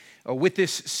With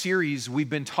this series, we've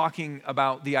been talking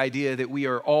about the idea that we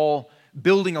are all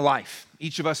building a life.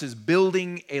 Each of us is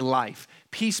building a life,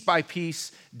 piece by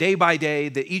piece, day by day,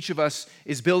 that each of us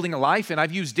is building a life. And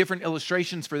I've used different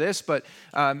illustrations for this, but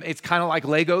it's kind of like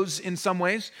Legos in some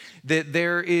ways, that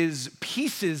there is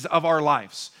pieces of our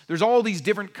lives. There's all these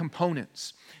different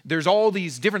components. There's all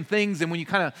these different things, and when you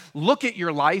kind of look at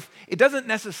your life, it doesn't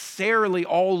necessarily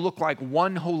all look like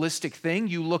one holistic thing.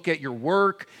 You look at your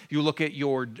work, you look at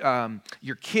your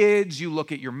kids, you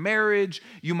look at your marriage,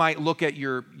 you might look at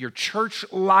your church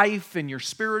life and your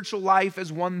spiritual life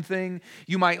as one thing.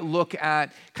 You might look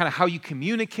at kind of how you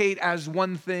communicate as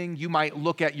one thing. You might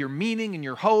look at your meaning and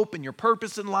your hope and your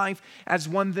purpose in life as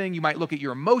one thing. You might look at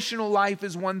your emotional life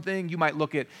as one thing. You might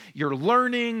look at your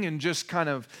learning and just kind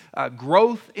of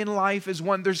growth in life as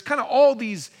one. There's kind of all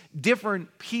these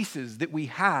different pieces that we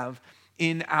have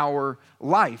in our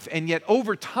life. And yet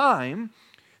over time,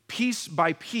 piece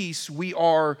by piece, we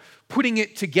are putting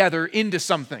it together into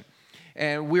something.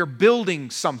 And we're building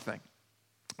something.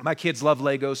 My kids love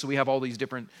Legos, so we have all these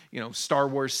different, Star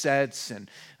Wars sets and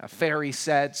fairy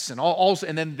sets, and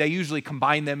and then they usually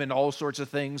combine them into all sorts of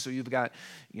things. So you've got,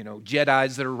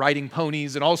 Jedis that are riding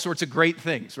ponies and all sorts of great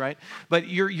things, right? But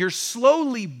you're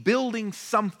slowly building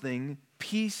something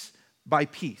piece by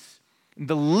piece.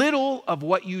 The little of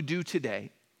what you do today,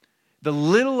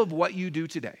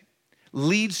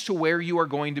 leads to where you are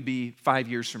going to be 5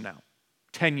 years from now,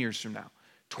 10 years from now,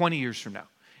 20 years from now.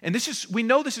 And we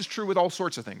know this is true with all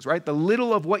sorts of things, right? The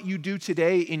little of what you do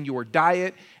today in your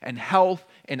diet and health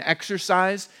and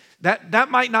exercise, that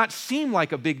might not seem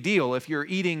like a big deal if you're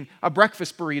eating a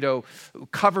breakfast burrito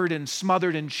covered and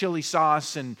smothered in chili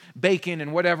sauce and bacon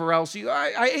and whatever else.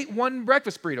 I ate one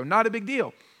breakfast burrito, not a big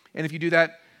deal. And if you do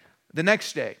that the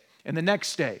next day and the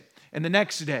next day and the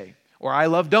next day, or I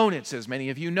love donuts, as many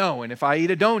of you know, and if I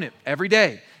eat a donut every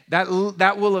day, that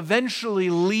will eventually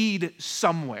lead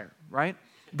somewhere, right?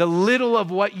 The little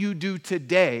of what you do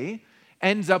today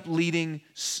ends up leading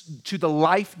to the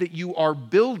life that you are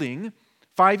building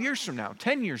 5 years from now,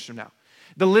 10 years from now.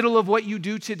 The little of what you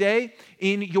do today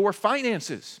in your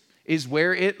finances is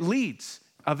where it leads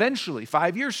eventually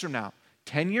 5 years from now,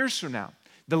 10 years from now.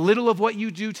 The little of what you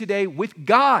do today with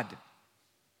God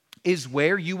is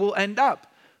where you will end up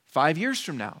 5 years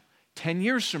from now, 10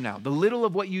 years from now. The little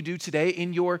of what you do today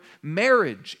in your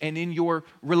marriage and in your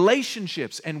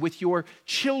relationships and with your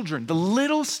children, the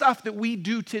little stuff that we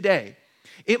do today,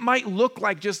 it might look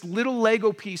like just little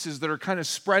Lego pieces that are kind of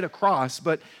spread across,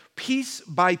 but piece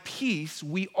by piece,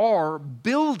 we are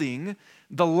building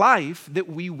the life that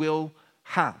we will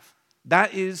have.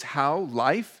 That is how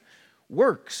life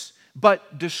works.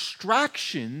 But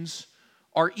distractions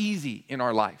are easy in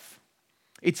our life.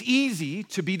 It's easy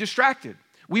to be distracted.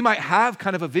 We might have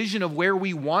kind of a vision of where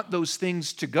we want those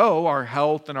things to go, our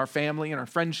health and our family and our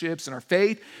friendships and our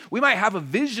faith. We might have a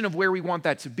vision of where we want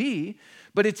that to be,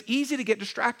 but it's easy to get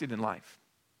distracted in life.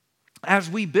 As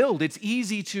we build, it's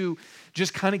easy to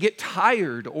just kind of get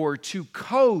tired or to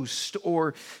coast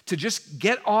or to just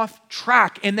get off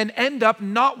track and then end up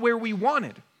not where we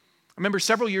wanted. I remember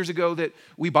several years ago that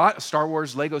we bought a Star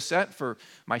Wars Lego set for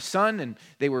my son, and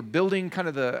they were building kind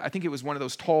of I think it was one of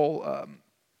those tall,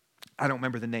 I don't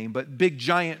remember the name, but big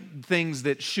giant things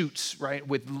that shoots, right,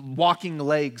 with walking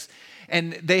legs.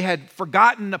 And they had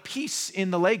forgotten a piece in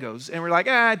the Legos, and we're like,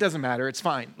 it doesn't matter, it's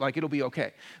fine, like it'll be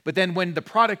okay. But then when the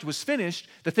product was finished,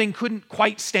 the thing couldn't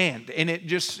quite stand, and it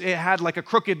had like a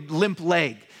crooked, limp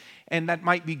leg. And that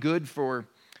might be good for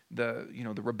the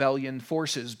rebellion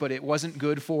forces, but it wasn't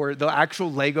good for the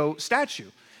actual Lego statue.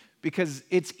 Because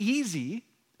it's easy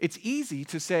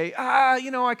to say,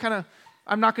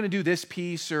 I'm not going to do this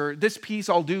piece, or this piece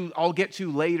I'll get to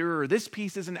later, or this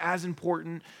piece isn't as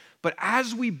important. But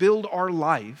as we build our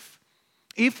life,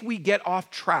 if we get off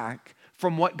track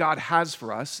from what God has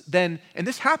for us, then, and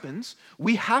this happens,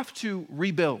 we have to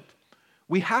rebuild.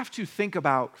 We have to think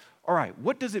about, all right,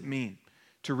 what does it mean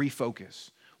to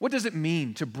refocus? What does it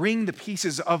mean to bring the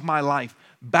pieces of my life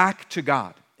back to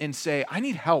God and say, I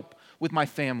need help with my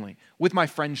family, with my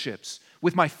friendships,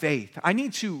 with my faith. I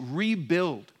need to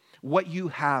rebuild what you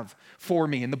have for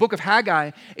me. And the book of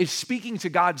Haggai is speaking to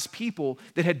God's people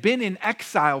that had been in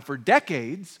exile for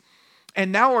decades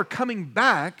and now are coming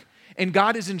back, and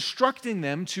God is instructing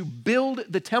them to build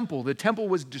the temple. The temple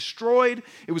was destroyed.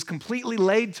 It was completely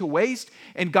laid to waste,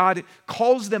 and God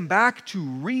calls them back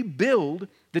to rebuild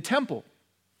the temple.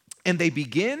 And they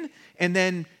begin, and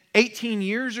then 18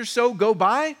 years or so go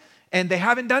by, and they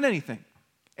haven't done anything.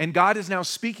 And God is now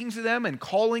speaking to them and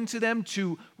calling to them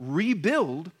to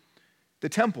rebuild the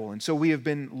temple. And so we have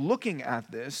been looking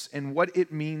at this and what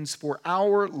it means for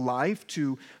our life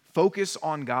to focus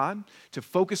on God, to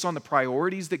focus on the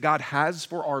priorities that God has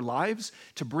for our lives,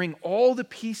 to bring all the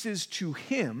pieces to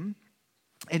Him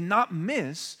and not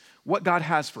miss what God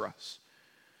has for us.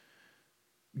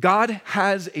 God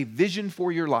has a vision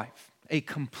for your life, a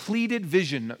completed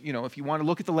vision. You know, if you want to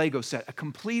look at the Lego set, a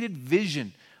completed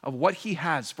vision of what He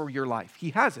has for your life. He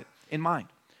has it in mind.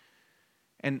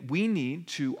 And we need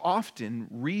to often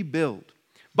rebuild.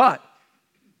 But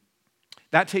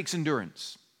that takes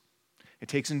endurance. It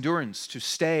takes endurance to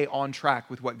stay on track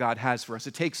with what God has for us.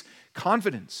 It takes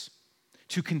confidence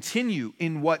to continue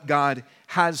in what God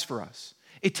has for us.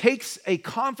 It takes a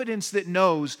confidence that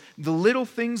knows the little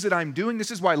things that I'm doing.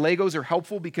 This is why Legos are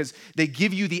helpful, because they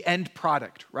give you the end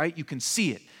product, right? You can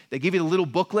see it. They give you a little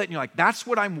booklet and you're like, that's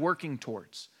what I'm working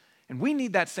towards. And we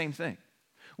need that same thing.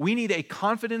 We need a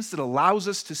confidence that allows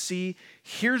us to see,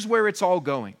 here's where it's all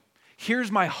going.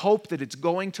 Here's my hope that it's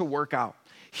going to work out.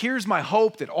 Here's my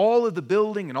hope that all of the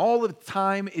building and all of the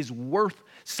time is worth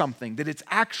something, that it's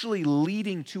actually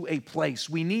leading to a place.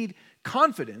 We need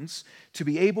confidence to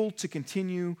be able to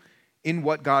continue in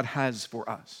what God has for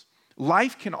us.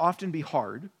 Life can often be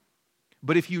hard,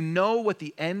 but if you know what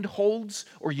the end holds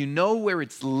or you know where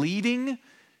it's leading,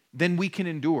 then we can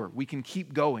endure. We can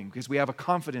keep going because we have a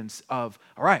confidence of,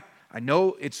 all right, I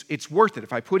know it's worth it.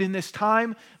 If I put in this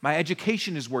time, my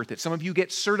education is worth it. Some of you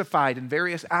get certified in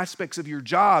various aspects of your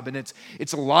job, and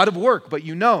it's a lot of work, but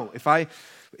you know,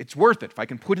 it's worth it. If I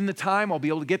can put in the time, I'll be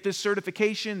able to get this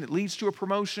certification that leads to a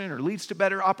promotion or leads to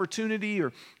better opportunity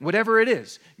or whatever it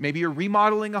is. Maybe you're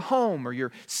remodeling a home or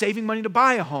you're saving money to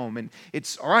buy a home, and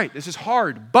it's, all right, this is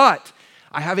hard, but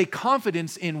I have a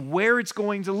confidence in where it's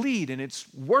going to lead, and it's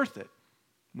worth it.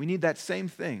 We need that same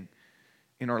thing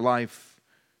in our life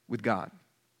with God.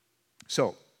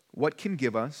 So, what can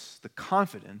give us the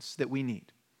confidence that we need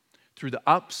through the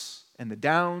ups and the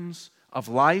downs of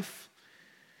life?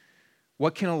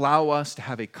 What can allow us to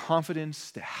have a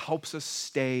confidence that helps us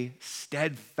stay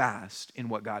steadfast in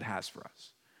what God has for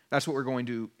us? That's what we're going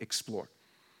to explore.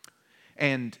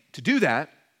 And to do that,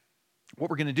 what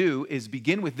we're going to do is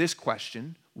begin with this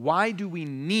question: why do we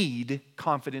need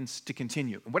confidence to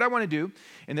continue? And what I want to do,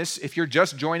 and this, if you're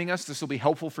just joining us, this will be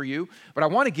helpful for you, but I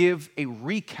want to give a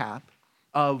recap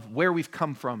of where we've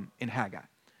come from in Haggai. I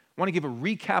want to give a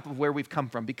recap of where we've come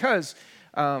from because,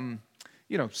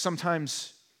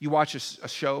 sometimes you watch a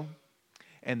show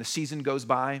and the season goes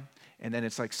by, and then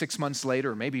it's like 6 months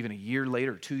later, or maybe even a year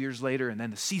later, or 2 years later, and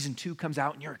then the season 2 comes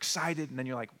out and you're excited, and then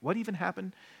you're like, what even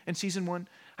happened in season 1?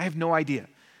 I have no idea.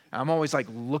 I'm always like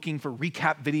looking for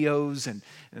recap videos, and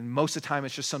most of the time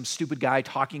it's just some stupid guy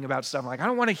talking about stuff. I'm like, I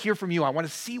don't want to hear from you. I want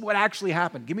to see what actually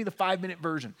happened. Give me the 5-minute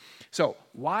version. So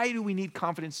why do we need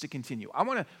confidence to continue? I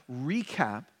want to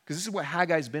recap, because this is what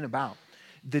Haggai's been about,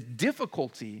 the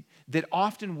difficulty that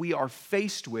often we are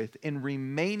faced with in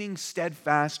remaining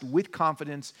steadfast with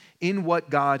confidence in what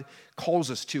God calls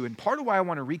us to. And part of why I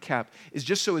want to recap is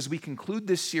just so as we conclude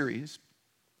this series,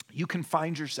 you can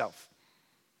find yourself.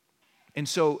 And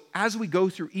so as we go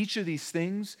through each of these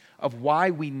things of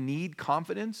why we need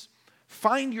confidence,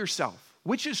 find yourself.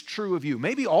 Which is true of you?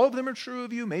 Maybe all of them are true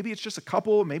of you. Maybe it's just a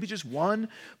couple, maybe just one.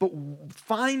 But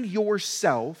find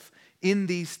yourself in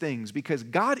these things, because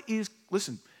God is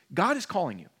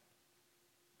calling you.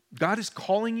 God is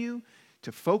calling you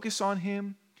to focus on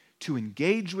Him, to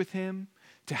engage with Him,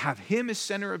 to have Him as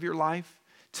center of your life,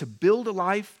 to build a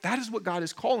life. That is what God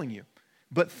is calling you.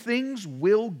 But things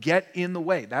will get in the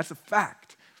way. That's a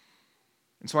fact.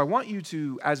 And so I want you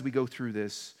to, as we go through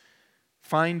this,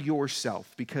 find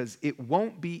yourself, because it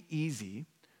won't be easy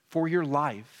for your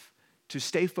life to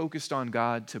stay focused on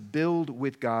God, to build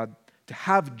with God, to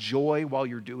have joy while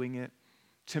you're doing it,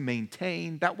 to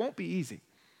maintain. That won't be easy.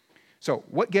 So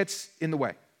what gets in the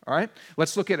way? All right?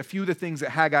 Let's look at a few of the things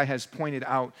that Haggai has pointed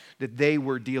out that they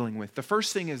were dealing with. The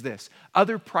first thing is this: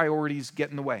 other priorities get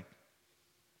in the way.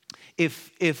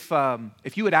 If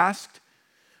you had asked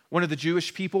one of the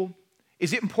Jewish people,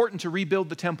 is it important to rebuild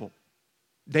the temple?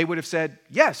 They would have said,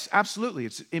 yes, absolutely.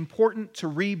 It's important to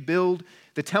rebuild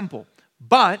the temple,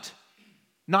 but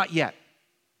not yet.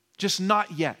 Just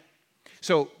not yet.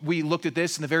 So we looked at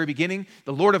this in the very beginning.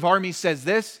 The Lord of armies says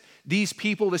this. These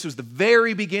people, this was the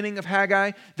very beginning of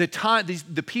Haggai.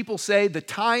 The people say the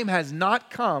time has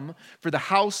not come for the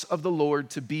house of the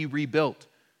Lord to be rebuilt.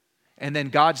 And then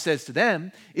God says to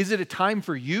them, is it a time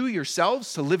for you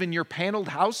yourselves to live in your paneled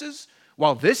houses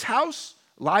while this house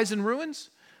lies in ruins?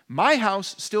 My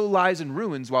house still lies in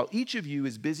ruins while each of you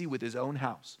is busy with his own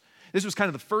house. This was kind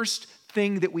of the first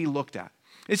thing that we looked at.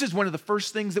 This is one of the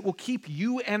first things that will keep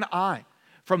you and I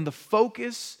from the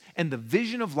focus and the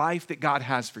vision of life that God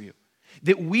has for you.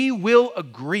 That we will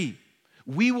agree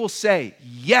We will say,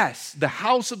 yes, the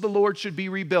house of the Lord should be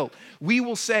rebuilt. We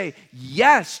will say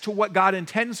yes to what God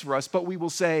intends for us, but we will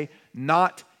say,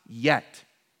 not yet.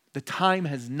 The time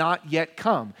has not yet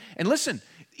come. And listen,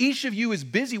 each of you is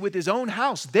busy with his own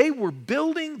house. They were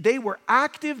building, they were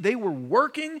active, they were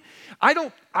working. I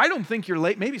don't think you're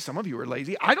late. Maybe some of you are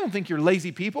lazy. I don't think you're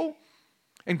lazy people.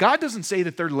 And God doesn't say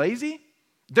that they're lazy.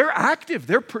 They're active,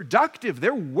 they're productive,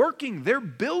 they're working, they're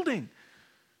building.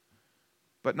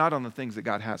 But not on the things that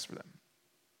God has for them.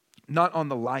 Not on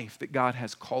the life that God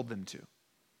has called them to.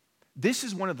 This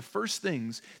is one of the first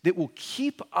things that will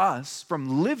keep us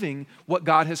from living what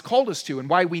God has called us to. And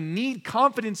why we need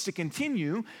confidence to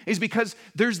continue is because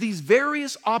there's these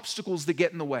various obstacles that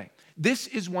get in the way. This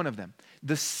is one of them.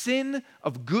 The sin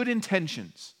of good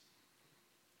intentions.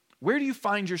 Where do you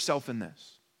find yourself in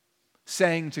this?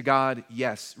 Saying to God,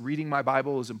 yes, reading my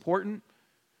Bible is important,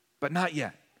 but not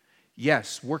yet.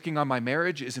 Yes, working on my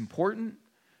marriage is important,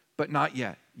 but not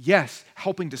yet. Yes,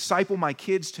 helping disciple my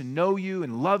kids to know you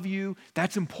and love you,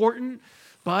 that's important,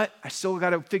 but I still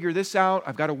got to figure this out.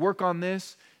 I've got to work on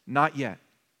this. Not yet.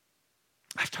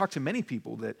 I've talked to many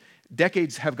people that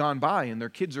decades have gone by and their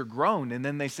kids are grown, and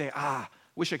then they say,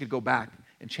 wish I could go back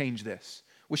and change this.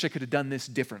 Wish I could have done this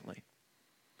differently.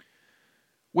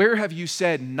 Where have you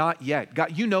said, not yet?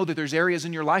 God, you know that there's areas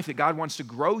in your life that God wants to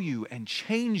grow you and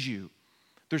change you.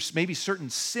 There's maybe certain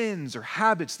sins or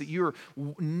habits that you're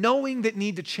knowing that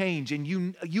need to change, and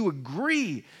you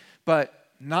agree, but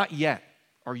not yet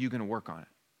are you going to work on it.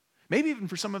 Maybe even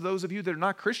for some of those of you that are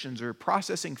not Christians or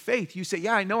processing faith, you say,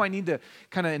 yeah, I know I need to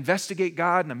kind of investigate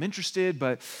God and I'm interested,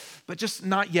 but just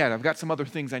not yet. I've got some other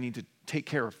things I need to take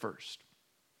care of first.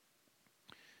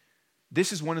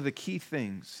 This is one of the key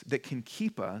things that can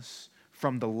keep us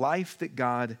from the life that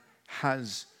God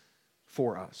has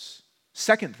for us.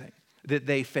 Second thing that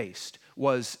they faced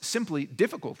was simply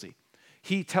difficulty.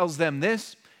 He tells them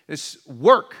this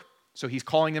work. So he's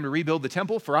calling them to rebuild the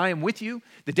temple. For I am with you,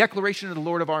 the declaration of the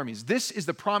Lord of armies. This is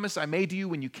the promise I made to you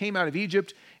when you came out of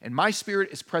Egypt, and my spirit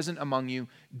is present among you.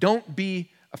 Don't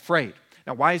be afraid.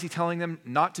 Now, why is he telling them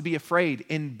not to be afraid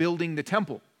in building the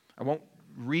temple? I won't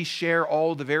reshare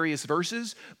all the various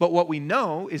verses, but what we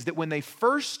know is that when they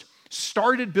first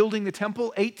started building the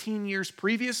temple 18 years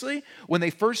previously, when they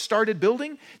first started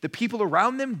building, the people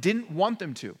around them didn't want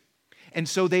them to. And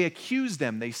so they accused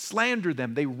them, they slandered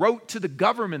them, they wrote to the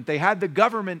government, they had the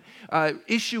government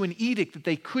issue an edict that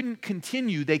they couldn't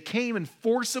continue. They came and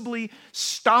forcibly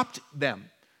stopped them.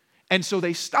 And so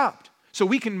they stopped. So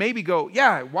we can maybe go,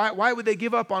 yeah, why would they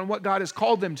give up on what God has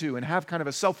called them to and have kind of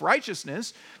a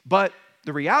self-righteousness? But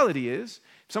the reality is,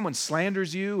 if someone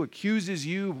slanders you, accuses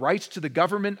you, writes to the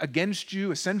government against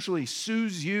you, essentially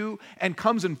sues you, and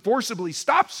comes and forcibly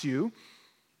stops you,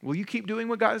 will you keep doing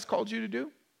what God has called you to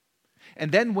do?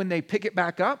 And then when they pick it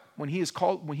back up, when he's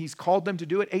called them to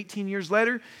do it 18 years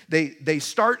later, they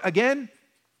start again.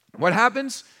 What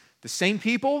happens? The same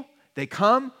people, they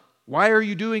come. Why are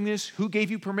you doing this? Who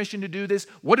gave you permission to do this?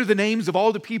 What are the names of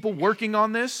all the people working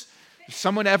on this? If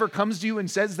someone ever comes to you and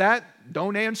says that,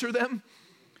 don't answer them.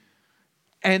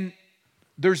 And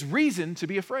there's reason to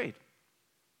be afraid.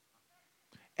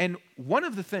 And one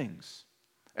of the things,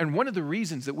 and one of the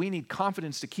reasons that we need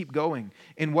confidence to keep going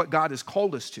in what God has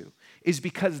called us to is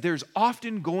because there's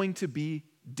often going to be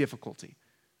difficulty.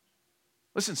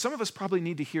 Listen, some of us probably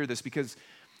need to hear this because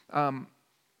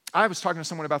I was talking to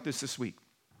someone about this week.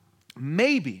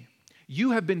 Maybe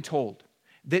you have been told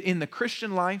that in the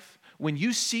Christian life, when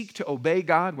you seek to obey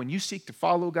God, when you seek to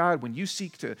follow God, when you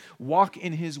seek to walk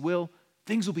in His will,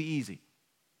 things will be easy.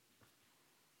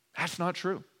 That's not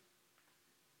true.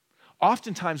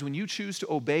 Oftentimes, when you choose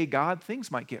to obey God,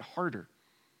 things might get harder.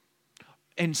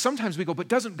 And sometimes we go, but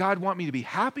doesn't God want me to be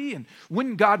happy? And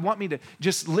wouldn't God want me to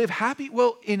just live happy?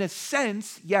 Well, in a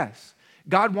sense, yes.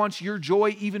 God wants your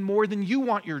joy even more than you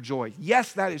want your joy.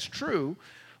 Yes, that is true,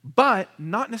 but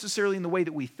not necessarily in the way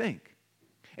that we think.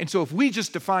 And so if we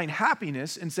just define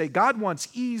happiness and say, God wants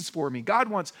ease for me, God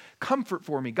wants comfort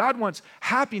for me, God wants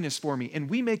happiness for me, and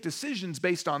we make decisions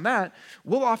based on that,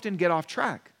 we'll often get off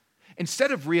track.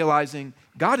 Instead of realizing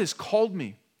God has called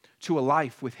me to a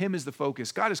life with Him as the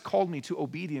focus. God has called me to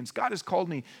obedience. God has called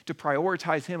me to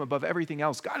prioritize Him above everything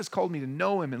else. God has called me to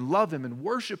know Him and love Him and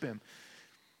worship Him.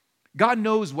 God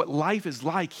knows what life is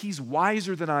like. He's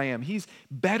wiser than I am. He's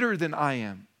better than I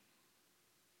am.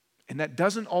 And that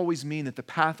doesn't always mean that the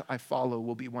path I follow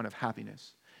will be one of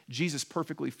happiness. Jesus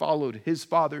perfectly followed His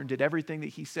Father and did everything that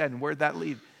He said. And where did that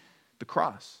lead? The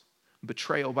cross,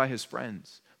 betrayal by His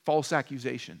friends, false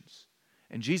accusations.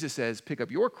 And Jesus says, pick up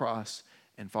your cross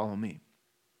and follow me.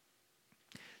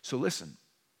 So listen,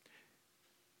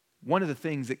 one of the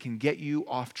things that can get you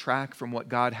off track from what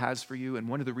God has for you, and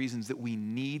one of the reasons that we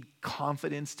need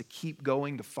confidence to keep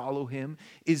going, to follow him,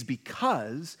 is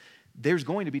because there's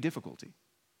going to be difficulty.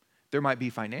 There might be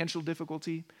financial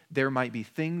difficulty. There might be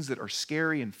things that are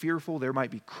scary and fearful. There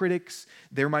might be critics.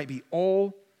 There might be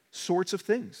all sorts of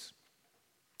things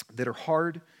that are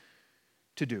hard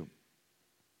to do.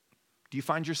 Do you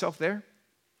find yourself there?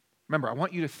 Remember, I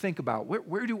want you to think about,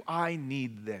 where do I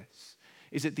need this?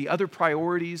 Is it the other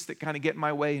priorities that kind of get in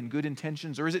my way and good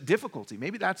intentions, or is it difficulty?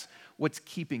 Maybe that's what's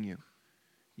keeping you.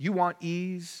 You want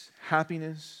ease,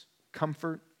 happiness,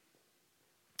 comfort.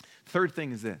 Third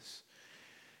thing is this,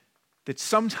 that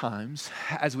sometimes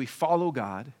as we follow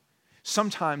God,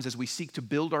 sometimes as we seek to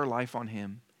build our life on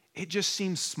him, it just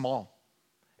seems small.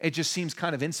 It just seems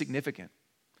kind of insignificant.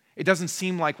 It doesn't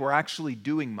seem like we're actually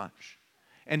doing much.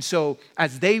 And so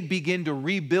as they begin to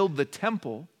rebuild the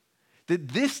temple, that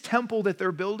this temple that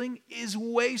they're building is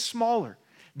way smaller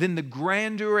than the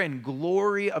grandeur and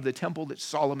glory of the temple that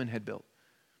Solomon had built.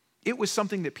 It was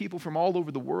something that people from all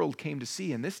over the world came to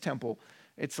see. And this temple,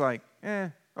 it's like,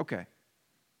 okay.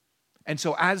 And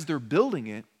so as they're building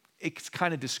it, it's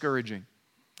kind of discouraging.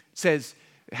 It says,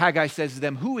 Haggai says to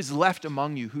them, "Who is left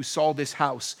among you who saw this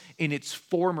house in its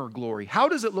former glory? How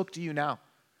does it look to you now?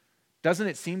 Doesn't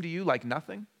it seem to you like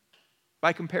nothing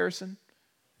by comparison?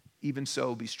 Even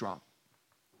so, be strong."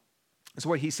 So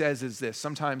what he says is this: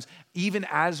 sometimes even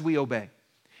as we obey,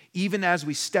 even as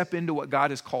we step into what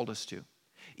God has called us to,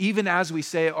 even as we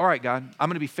say, all right, God, I'm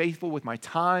going to be faithful with my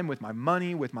time, with my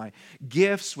money, with my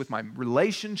gifts, with my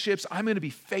relationships. I'm going to be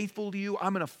faithful to you.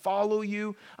 I'm going to follow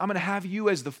you. I'm going to have you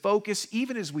as the focus.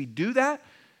 Even as we do that,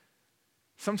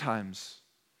 sometimes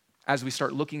as we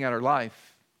start looking at our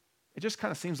life, it just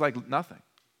kind of seems like nothing.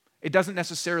 It doesn't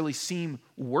necessarily seem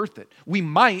worth it. We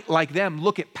might, like them,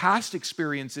 look at past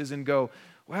experiences and go,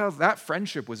 well, that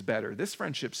friendship was better. This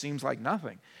friendship seems like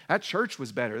nothing. That church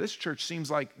was better. This church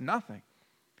seems like nothing.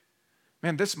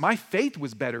 Man, my faith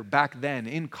was better back then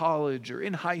in college or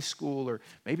in high school or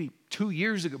maybe 2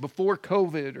 years ago before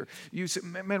COVID. Or you said,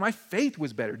 man, my faith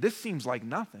was better. This seems like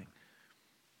nothing.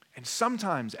 And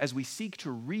sometimes as we seek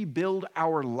to rebuild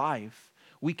our life,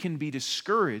 we can be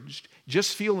discouraged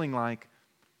just feeling like,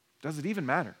 does it even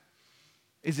matter?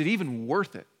 Is it even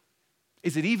worth it?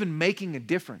 Is it even making a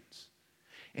difference?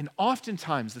 And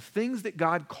oftentimes the things that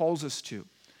God calls us to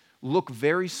look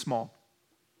very small.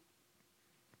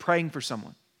 Praying for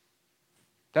someone.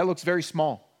 That looks very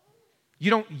small. You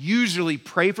don't usually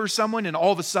pray for someone and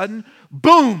all of a sudden,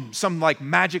 boom, some like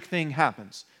magic thing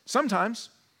happens. Sometimes,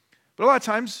 but a lot of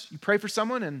times you pray for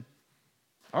someone and,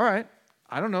 all right,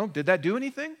 I don't know, did that do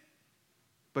anything?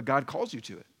 But God calls you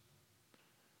to it.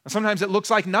 And sometimes it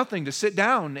looks like nothing to sit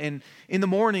down and in the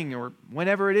morning or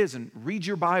whenever it is and read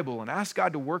your Bible and ask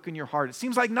God to work in your heart. It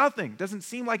seems like nothing. It doesn't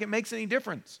seem like it makes any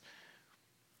difference.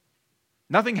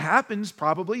 Nothing happens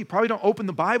probably. You probably don't open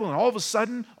the Bible and all of a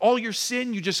sudden, all your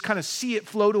sin, you just kind of see it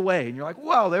float away. And you're like,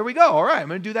 well, there we go. All right, I'm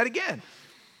going to do that again.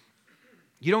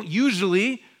 You don't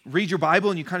usually read your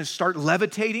Bible and you kind of start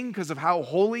levitating because of how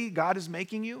holy God is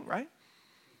making you, right?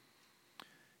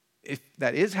 If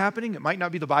that is happening, it might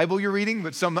not be the Bible you're reading,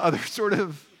 but some other sort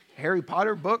of Harry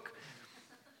Potter book.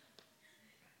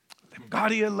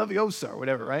 Wingardium Leviosa or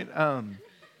whatever, right? I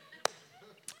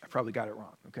probably got it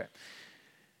wrong. Okay.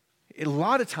 A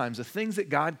lot of times, the things that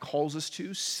God calls us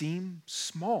to seem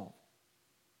small.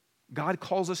 God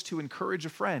calls us to encourage a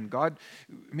friend.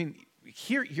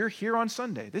 You're here on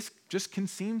Sunday. This just can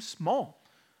seem small.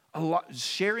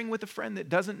 Sharing with a friend that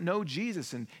doesn't know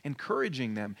Jesus and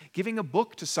encouraging them, giving a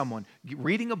book to someone,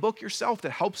 reading a book yourself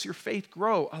that helps your faith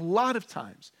grow. A lot of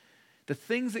times, the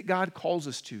things that God calls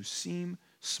us to seem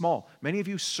small. Many of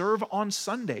you serve on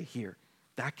Sunday here.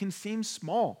 That can seem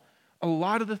small. A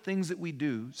lot of the things that we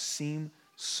do seem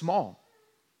small,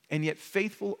 and yet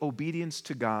faithful obedience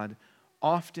to God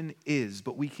often is,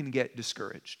 but we can get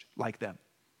discouraged like them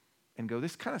and go,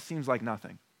 this kind of seems like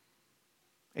nothing.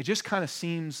 It just kind of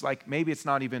seems like maybe it's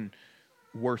not even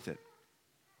worth it.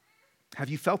 Have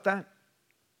you felt that?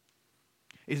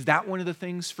 Is that one of the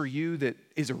things for you that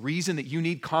is a reason that you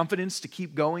need confidence to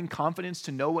keep going, confidence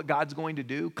to know what God's going to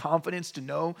do, confidence to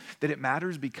know that it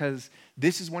matters because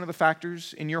this is one of the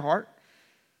factors in your heart?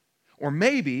 Or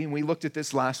maybe, and we looked at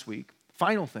this last week,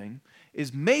 final thing,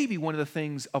 is maybe one of the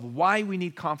things of why we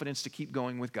need confidence to keep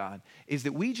going with God is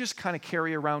that we just kind of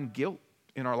carry around guilt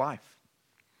in our life.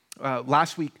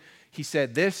 Last week, he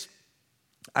said this,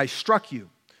 I struck you,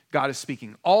 God is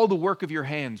speaking, all the work of your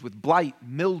hands with blight,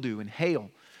 mildew, and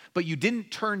hail, but you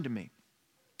didn't turn to me.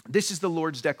 This is the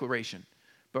Lord's declaration.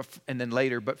 And then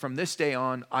later, but from this day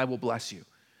on, I will bless you.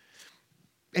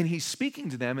 And he's speaking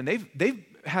to them, and they've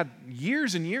had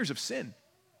years and years of sin.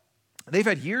 They've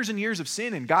had years and years of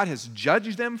sin, and God has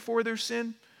judged them for their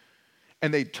sin.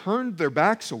 And they turned their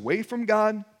backs away from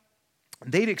God.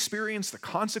 They'd experienced the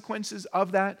consequences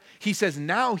of that. He says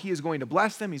now he is going to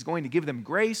bless them. He's going to give them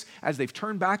grace as they've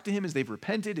turned back to him, as they've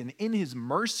repented. And in his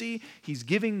mercy, he's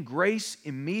giving grace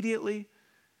immediately.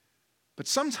 But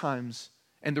sometimes,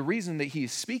 and the reason that he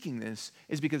is speaking this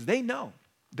is because they know,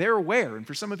 they're aware. And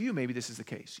for some of you, maybe this is the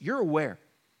case. You're aware.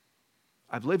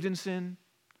 I've lived in sin.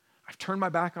 I've turned my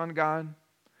back on God.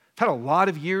 I've had a lot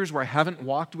of years where I haven't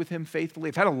walked with him faithfully.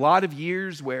 I've had a lot of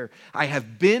years where I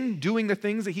have been doing the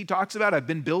things that he talks about. I've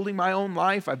been building my own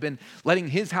life. I've been letting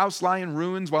his house lie in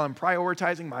ruins while I'm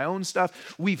prioritizing my own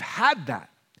stuff. We've had that,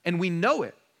 and we know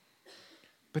it.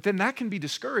 But then that can be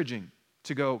discouraging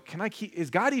to go, is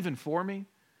God even for me?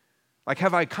 Like,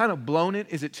 have I kind of blown it?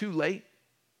 Is it too late?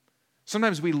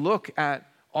 Sometimes we look at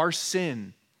our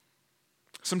sin.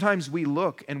 Sometimes we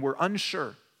look and we're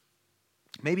unsure.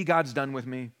 Maybe God's done with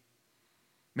me.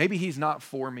 Maybe he's not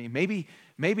for me. Maybe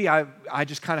I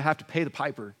just kind of have to pay the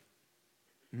piper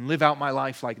and live out my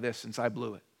life like this since I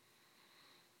blew it.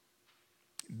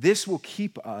 This will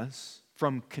keep us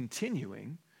from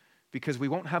continuing because we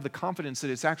won't have the confidence that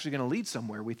it's actually going to lead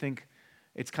somewhere. We think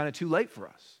it's kind of too late for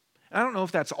us. And I don't know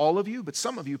if that's all of you, but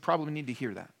some of you probably need to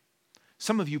hear that.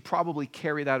 Some of you probably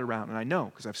carry that around, and I know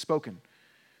because I've spoken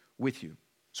with you.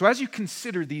 So as you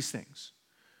consider these things,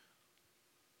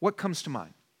 what comes to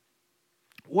mind?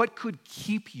 What could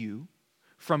keep you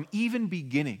from even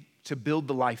beginning to build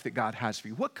the life that God has for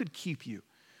you? What could keep you?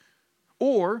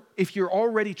 Or if you're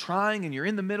already trying and you're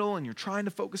in the middle and you're trying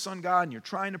to focus on God and you're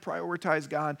trying to prioritize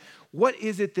God, what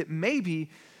is it that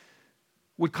maybe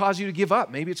would cause you to give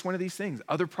up? Maybe it's one of these things,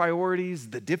 other priorities,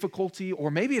 the difficulty,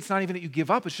 or maybe it's not even that you give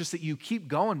up, it's just that you keep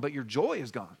going, but your joy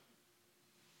is gone.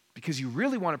 Because you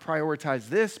really want to prioritize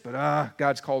this, but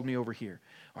God's called me over here.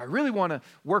 I really want to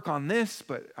work on this,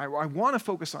 but I want to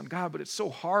focus on God, but it's so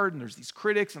hard, and there's these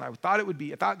critics, and I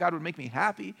thought God would make me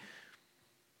happy.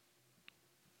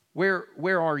 Where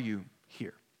are you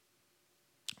here?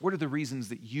 What are the reasons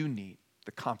that you need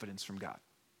the confidence from God?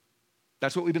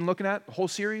 That's what we've been looking at the whole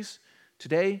series.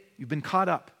 Today, you've been caught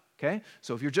up, okay?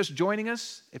 So if you're just joining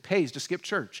us, it pays to skip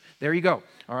church. There you go,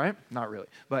 all right? Not really,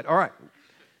 but all right.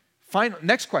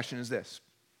 Next question is this.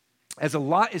 As a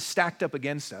lot is stacked up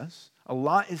against us,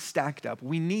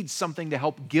 we need something to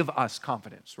help give us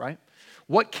confidence, right?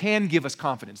 What can give us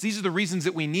confidence? These are the reasons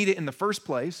that we need it in the first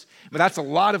place, but that's a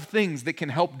lot of things that can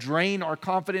help drain our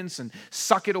confidence and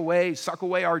suck away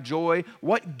our joy.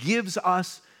 What gives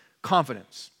us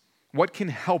confidence? What can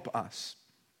help us?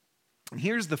 And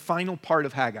here's the final part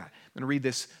of Haggai. I'm going to read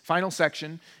this final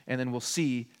section, and then we'll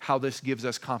see how this gives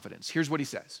us confidence. Here's what he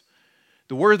says.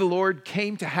 The word of the Lord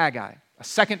came to Haggai a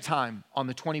second time on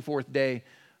the 24th day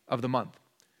of the month.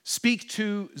 Speak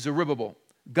to Zerubbabel,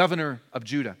 governor of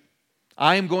Judah.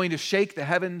 I am going to shake the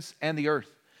heavens and the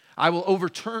earth. I will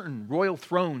overturn royal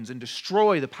thrones and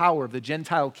destroy the power of the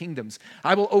Gentile kingdoms.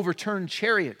 I will overturn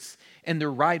chariots and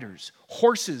their riders.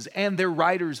 Horses and their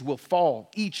riders will fall,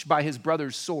 each by his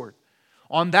brother's sword.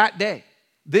 On that day,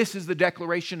 this is the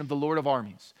declaration of the Lord of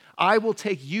armies. I will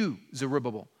take you,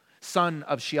 Zerubbabel, son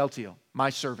of Shealtiel, my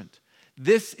servant.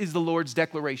 This is the Lord's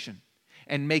declaration,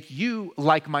 and make you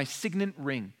like my signet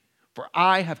ring, for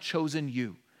I have chosen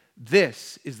you.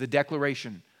 This is the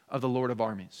declaration of the Lord of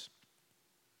armies.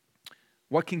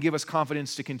 What can give us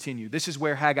confidence to continue? This is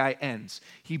where Haggai ends.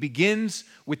 He begins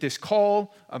with this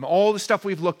call on all the stuff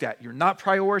we've looked at. You're not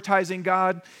prioritizing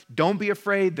God. Don't be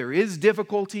afraid. There is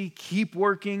difficulty. Keep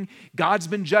working. God's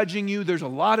been judging you. There's a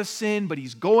lot of sin, but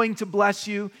he's going to bless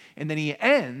you. And then he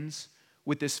ends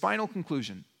with this final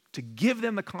conclusion to give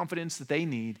them the confidence that they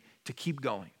need to keep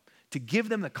going, to give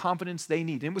them the confidence they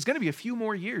need. And it was going to be a few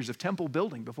more years of temple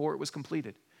building before it was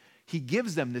completed. He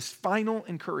gives them this final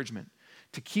encouragement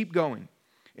to keep going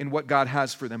in what God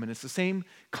has for them. And it's the same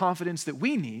confidence that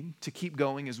we need to keep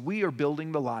going as we are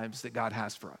building the lives that God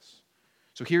has for us.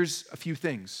 So here's a few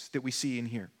things that we see in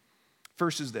here.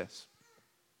 First is this.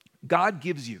 God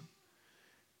gives you,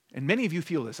 and many of you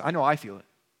feel this. I know I feel it.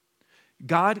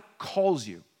 God calls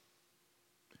you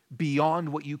beyond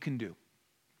what you can do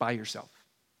by yourself.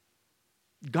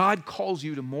 God calls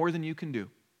you to more than you can do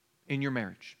in your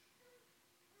marriage.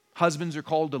 Husbands are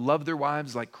called to love their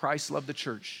wives like Christ loved the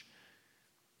church,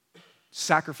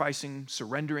 sacrificing,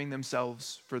 surrendering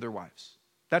themselves for their wives.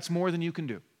 That's more than you can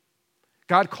do.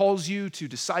 God calls you to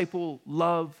disciple,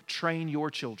 love, train your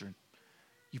children.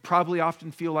 You probably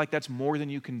often feel like that's more than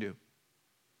you can do.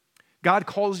 God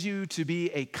calls you to be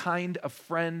a kind of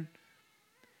friend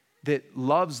that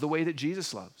loves the way that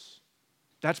Jesus loves.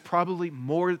 That's probably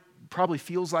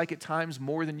feels like at times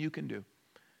more than you can do.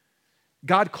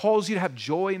 God calls you to have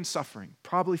joy in suffering.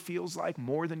 Probably feels like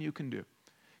more than you can do.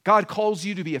 God calls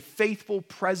you to be a faithful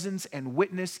presence and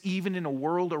witness even in a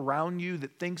world around you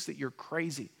that thinks that you're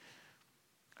crazy.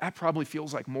 That probably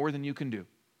feels like more than you can do.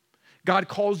 God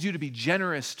calls you to be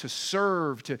generous, to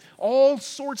serve, to all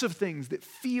sorts of things that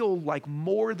feel like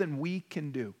more than we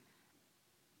can do.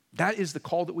 That is the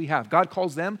call that we have. God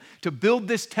calls them to build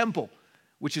this temple,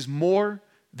 which is more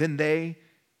than they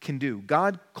can do.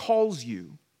 God calls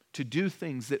you to do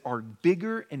things that are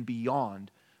bigger and beyond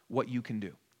what you can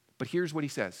do. But here's what he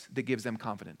says that gives them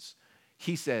confidence.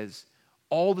 He says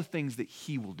all the things that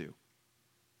he will do.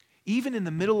 Even in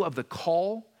the middle of the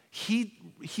call, he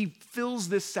fills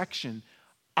this section.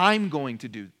 I'm going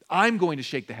to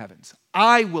shake the heavens.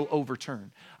 I will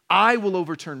overturn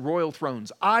royal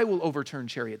thrones. I will overturn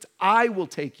chariots. I will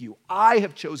take you. I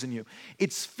have chosen you.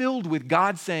 It's filled with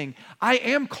God saying, I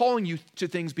am calling you to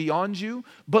things beyond you,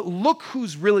 but look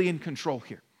who's really in control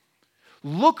here.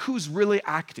 Look who's really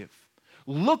active.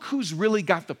 Look who's really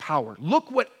got the power.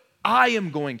 Look what I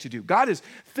am going to do. God has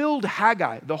filled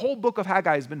Haggai. The whole book of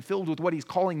Haggai has been filled with what he's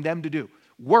calling them to do.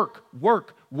 Work,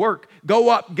 work, work. Go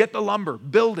up, get the lumber,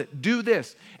 build it, do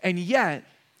this. And yet,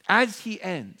 as he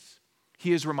ends,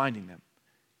 he is reminding them,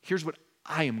 here's what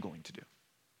I am going to do.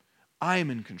 I am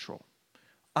in control.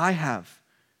 I have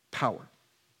power.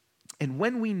 And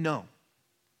when we know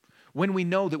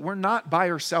that we're not by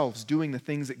ourselves doing the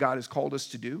things that God has called us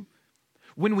to do,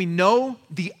 when we know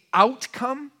the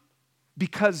outcome,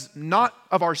 because not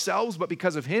of ourselves, but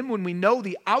because of him, when we know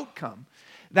the outcome,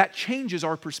 that changes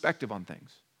our perspective on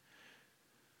things.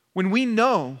 When we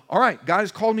know, all right, God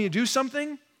has called me to do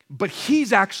something, but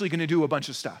he's actually going to do a bunch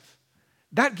of stuff.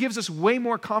 That gives us way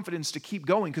more confidence to keep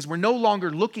going because we're no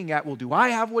longer looking at, well, do I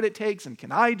have what it takes and can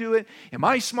I do it? Am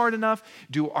I smart enough?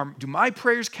 Do my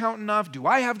prayers count enough? Do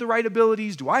I have the right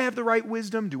abilities? Do I have the right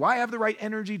wisdom? Do I have the right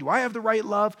energy? Do I have the right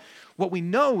love? What we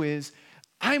know is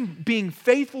I'm being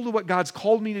faithful to what God's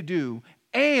called me to do,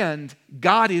 and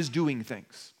God is doing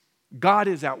things. God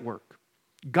is at work.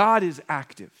 God is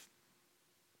active.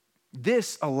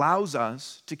 This allows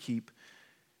us to keep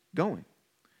going.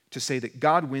 To say that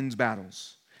God wins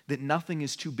battles, that nothing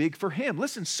is too big for him.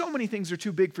 Listen, so many things are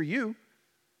too big for you.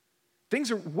 Things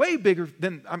are way bigger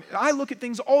than, I look at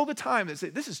things all the time that say,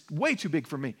 this is way too big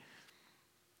for me.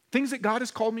 Things that God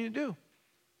has called me to do.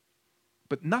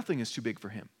 But nothing is too big for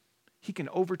him. He can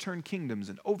overturn kingdoms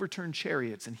and overturn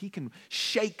chariots, and he can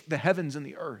shake the heavens and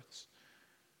the earths.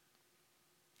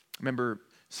 I remember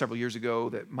several years ago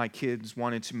that my kids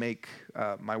wanted to make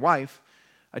my wife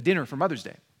a dinner for Mother's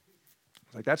Day.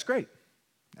 I was like, that's great.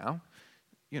 Now,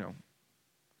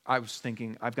 I was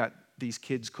thinking, I've got these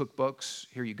kids' cookbooks.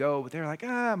 Here you go. But they're like,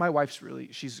 my wife's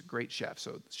she's a great chef.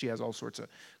 So she has all sorts of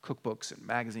cookbooks and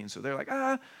magazines. So they're like,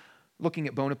 looking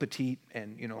at Bon Appetit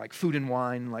and, like Food and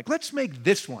Wine. Like, let's make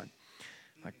this one.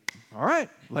 Like, all right,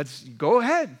 let's go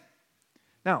ahead.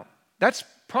 Now, that's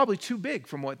probably too big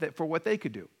for what they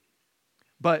could do.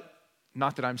 But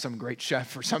not that I'm some great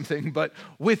chef or something, but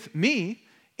with me,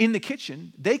 in the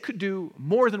kitchen, they could do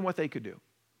more than what they could do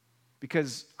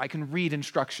because I can read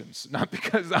instructions, not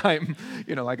because I'm,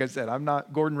 like I said, I'm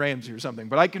not Gordon Ramsay or something,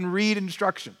 but I can read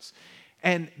instructions.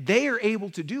 And they are able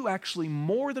to do actually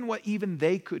more than what even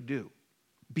they could do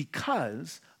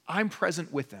because I'm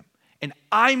present with them and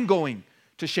I'm going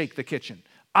to shake the kitchen.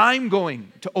 I'm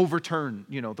going to overturn,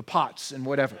 the pots and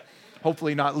whatever.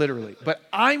 Hopefully not literally, but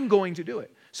I'm going to do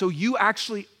it. So you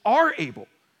actually are able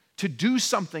to do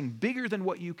something bigger than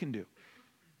what you can do.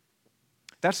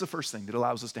 That's the first thing that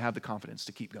allows us to have the confidence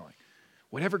to keep going.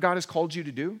 Whatever God has called you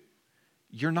to do,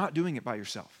 you're not doing it by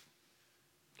yourself.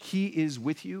 He is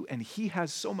with you, and he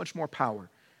has so much more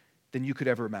power than you could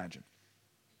ever imagine.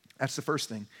 That's the first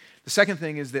thing. The second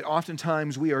thing is that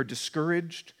oftentimes we are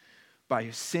discouraged by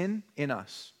sin in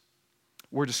us.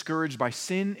 We're discouraged by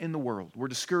sin in the world. We're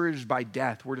discouraged by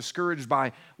death. We're discouraged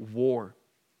by war.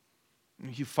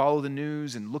 You follow the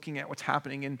news and looking at what's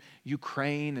happening in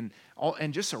Ukraine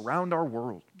and just around our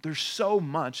world. There's so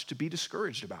much to be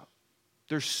discouraged about.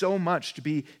 There's so much to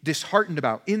be disheartened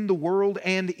about in the world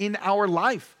and in our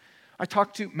life. I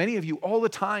talk to many of you all the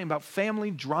time about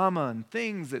family drama and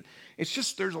things that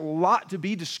there's a lot to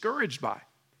be discouraged by.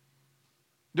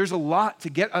 There's a lot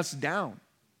to get us down.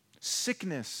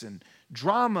 Sickness and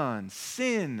drama and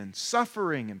sin and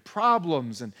suffering and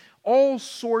problems and all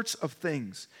sorts of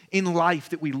things in life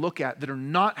that we look at that are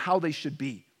not how they should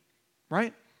be,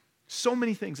 right? So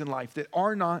many things in life that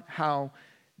are not how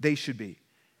they should be.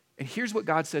 And here's what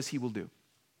God says he will do.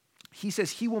 He says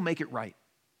he will make it right.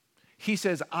 He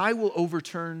says, I will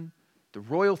overturn the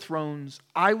royal thrones.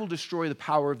 I will destroy the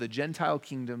power of the Gentile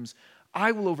kingdoms.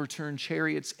 I will overturn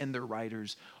chariots and their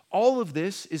riders. All of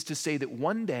this is to say that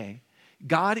one day,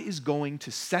 God is going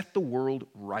to set the world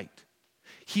right.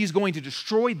 He's going to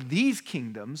destroy these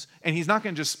kingdoms, and he's not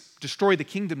going to just destroy the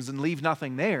kingdoms and leave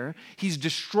nothing there. He's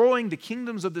destroying the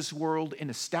kingdoms of this world and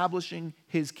establishing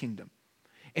his kingdom.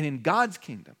 And in God's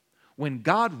kingdom, when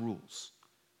God rules,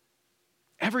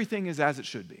 everything is as it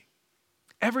should be.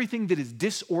 Everything that is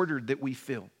disordered that we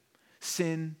feel,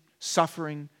 sin,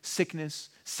 suffering, sickness,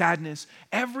 sadness,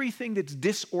 everything that's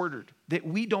disordered that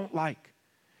we don't like,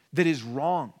 that is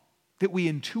wrong, that we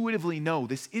intuitively know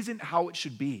this isn't how it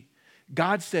should be.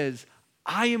 God says,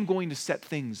 I am going to set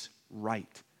things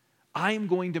right. I am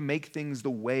going to make things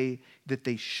the way that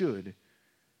they should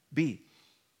be.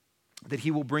 That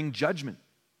he will bring judgment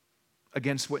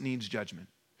against what needs judgment.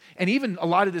 And even a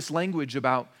lot of this language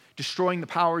about destroying the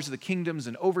powers of the kingdoms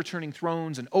and overturning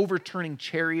thrones and overturning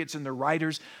chariots and their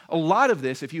riders, a lot of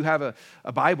this, if you have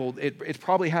a Bible, it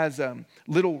probably has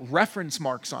little reference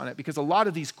marks on it, because a lot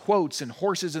of these quotes and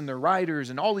horses and their riders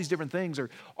and all these different things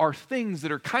are things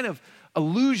that are kind of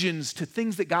allusions to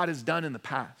things that God has done in the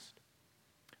past.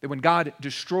 That when God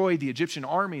destroyed the Egyptian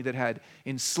army that had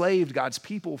enslaved God's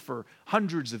people for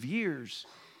hundreds of years,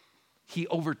 he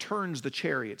overturns the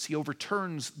chariots, he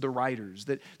overturns the riders.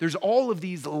 That there's all of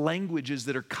these languages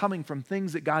that are coming from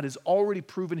things that God has already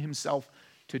proven himself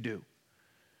to do.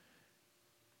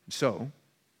 So,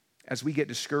 as we get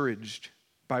discouraged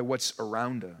by what's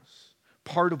around us,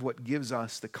 part of what gives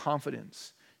us the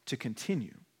confidence to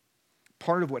continue,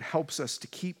 part of what helps us to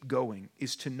keep going,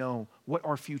 is to know what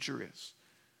our future is,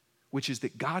 which is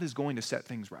that God is going to set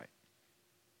things right.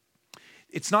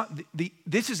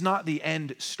 This is not the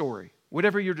end story.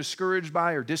 Whatever you're discouraged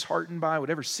by or disheartened by,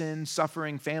 whatever sin,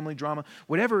 suffering, family drama,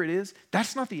 whatever it is,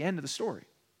 that's not the end of the story.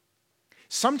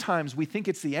 Sometimes we think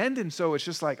it's the end, and so it's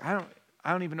just like, I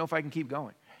don't even know if I can keep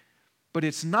going. But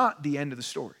it's not the end of the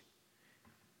story.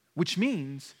 Which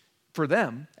means, for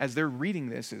them, as they're reading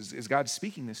this, as God's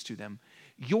speaking this to them,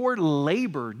 your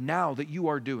labor now that you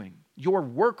are doing, your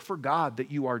work for God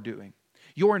that you are doing,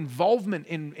 your involvement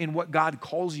in what God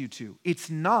calls you to, it's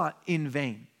not in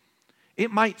vain. It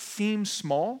might seem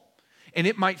small, and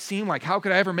it might seem like, how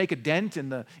could I ever make a dent in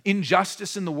the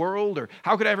injustice in the world? Or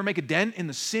how could I ever make a dent in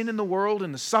the sin in the world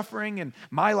and the suffering in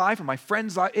my life or my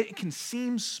friend's life? It can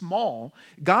seem small.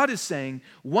 God is saying,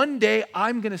 one day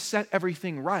I'm going to set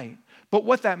everything right. But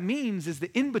what that means is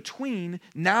that in between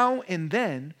now and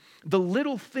then, the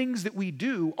little things that we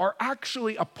do are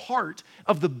actually a part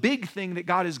of the big thing that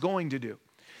God is going to do.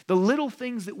 The little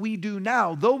things that we do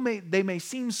now, though they may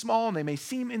seem small and they may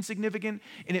seem insignificant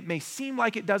and it may seem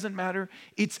like it doesn't matter,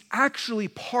 it's actually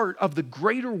part of the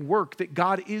greater work that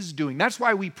God is doing. That's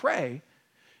why we pray.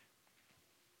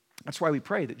 That's why we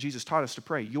pray that Jesus taught us to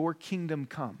pray, your kingdom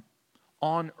come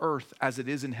on earth as it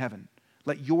is in heaven.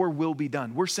 Let your will be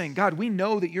done. We're saying, God, we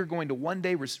know that you're going to one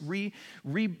day that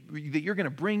you're going to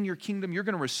bring your kingdom. You're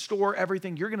going to restore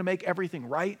everything. You're going to make everything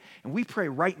right. And we pray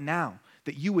right now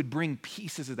that you would bring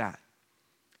pieces of that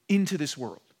into this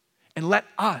world and let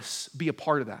us be a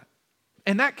part of that.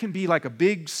 And that can be like a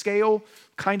big scale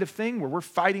kind of thing where we're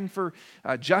fighting for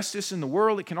justice in the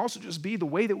world. It can also just be the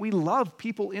way that we love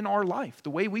people in our life, the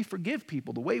way we forgive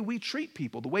people, the way we treat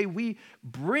people, the way we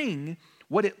bring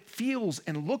what it feels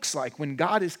and looks like when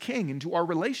God is king into our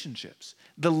relationships.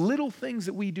 The little things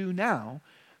that we do now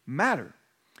matter.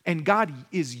 And God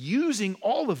is using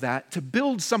all of that to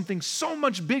build something so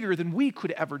much bigger than we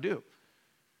could ever do.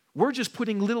 We're just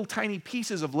putting little tiny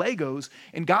pieces of Legos,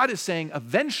 and God is saying,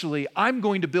 eventually, I'm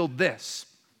going to build this.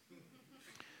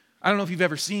 I don't know if you've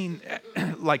ever seen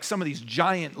like some of these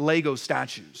giant Lego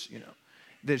statues,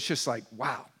 that's just like,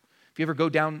 wow. If you ever go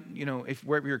down,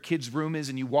 wherever your kid's room is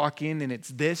and you walk in and it's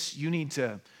this, you need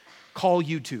to call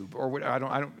YouTube, or what?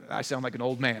 I sound like an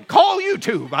old man. Call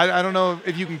YouTube. I don't know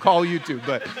if you can call YouTube,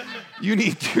 but you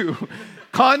need to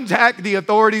contact the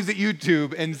authorities at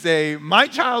YouTube and say, my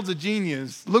child's a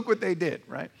genius. Look what they did,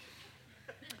 right?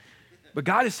 But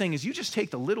God is saying, as you just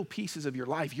take the little pieces of your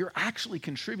life, you're actually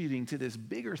contributing to this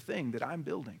bigger thing that I'm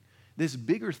building, this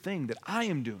bigger thing that I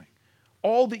am doing.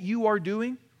 All that you are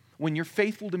doing when you're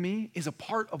faithful to me is a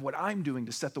part of what I'm doing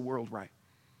to set the world right.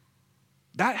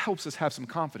 That helps us have some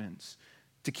confidence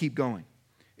to keep going.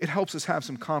 It helps us have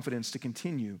some confidence to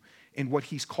continue in what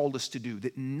he's called us to do.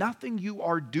 That nothing you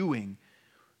are doing,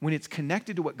 when it's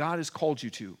connected to what God has called you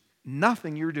to,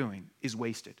 nothing you're doing is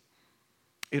wasted.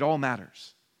 It all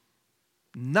matters.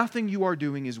 Nothing you are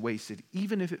doing is wasted,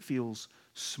 even if it feels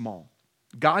small.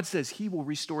 God says he will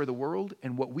restore the world,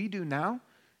 and what we do now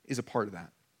is a part of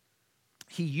that.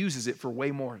 He uses it for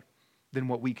way more than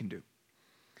what we can do.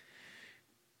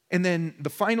 And then the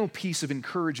final piece of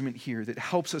encouragement here that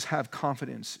helps us have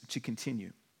confidence to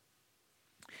continue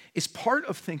is part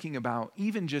of thinking about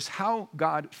even just how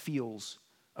God feels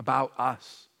about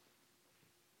us.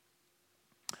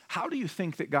 How do you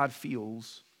think that God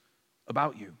feels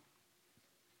about you?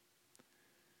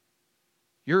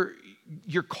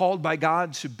 You're called by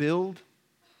God to build,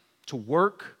 to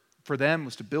work. For them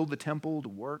was to build the temple, to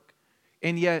work.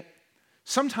 And yet,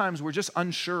 sometimes we're just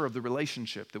unsure of the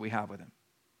relationship that we have with him.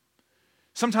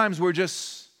 Sometimes we're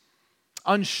just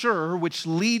unsure, which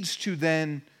leads to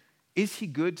then, is he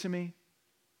good to me?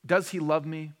 Does he love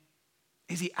me?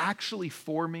 Is he actually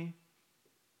for me?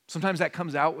 Sometimes that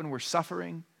comes out when we're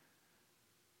suffering.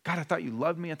 God, I thought you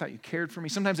loved me. I thought you cared for me.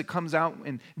 Sometimes it comes out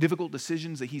in difficult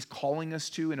decisions that he's calling us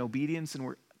to in obedience, and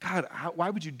we're, God, why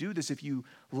would you do this if you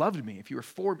loved me, if you were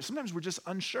for me? Sometimes we're just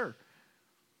unsure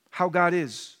how God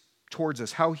is towards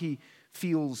us, how he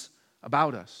feels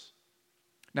about us.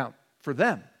 Now, for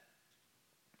them,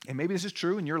 and maybe this is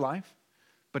true in your life,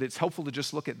 but it's helpful to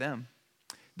just look at them.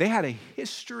 They had a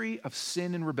history of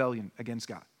sin and rebellion against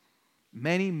God.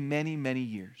 Many, many, many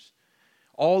years.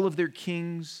 All of their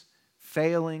kings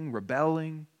failing,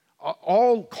 rebelling,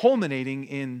 all culminating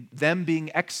in them being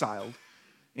exiled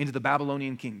into the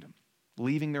Babylonian kingdom,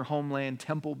 leaving their homeland,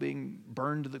 temple being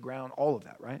burned to the ground, all of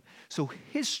that, right? So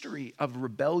history of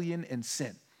rebellion and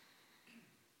sin.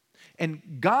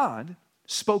 And God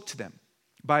spoke to them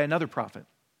by another prophet.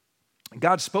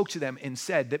 God spoke to them and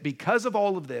said that because of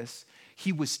all of this,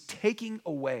 he was taking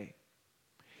away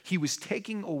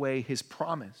his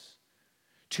promise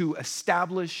to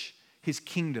establish his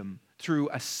kingdom through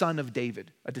a son of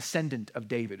David, a descendant of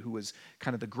David, who was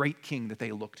kind of the great king that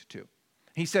they looked to.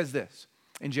 He says this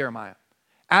in Jeremiah,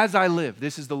 "As I live,"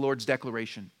 this is the Lord's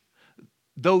declaration,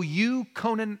 "though you,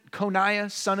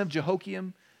 Coniah, son of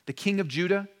Jehoiakim, the king of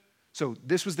Judah," so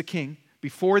this was the king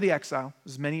before the exile,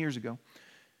 this was many years ago,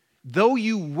 "though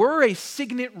you were a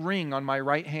signet ring on my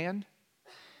right hand,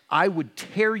 I would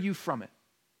tear you from it.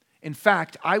 In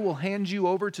fact, I will hand you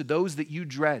over to those that you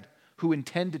dread, who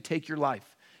intend to take your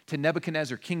life, to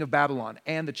Nebuchadnezzar, king of Babylon,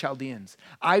 and the Chaldeans.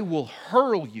 I will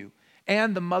hurl you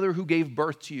and the mother who gave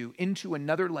birth to you into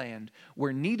another land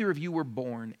where neither of you were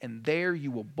born, and there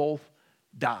you will both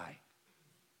die."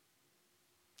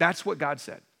 That's what God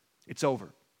said. It's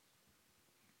over.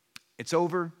 It's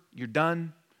over. You're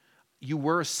done. You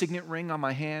were a signet ring on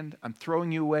my hand. I'm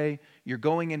throwing you away. You're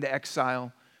going into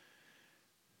exile.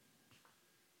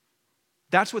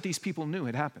 That's what these people knew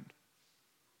had happened.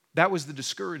 That was the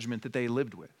discouragement that they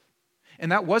lived with.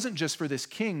 And that wasn't just for this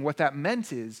king. What that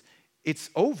meant is, it's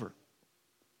over.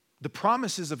 The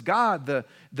promises of God,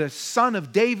 the son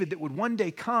of David that would one day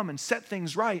come and set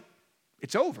things right,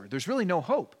 it's over. There's really no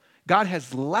hope. God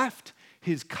has left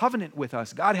his covenant with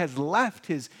us. God has left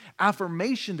his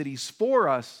affirmation that he's for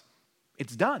us.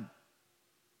 It's done.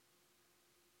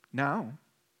 Now,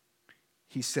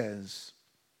 he says,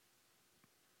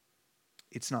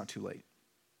 it's not too late.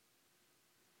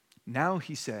 Now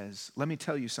he says, let me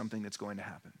tell you something that's going to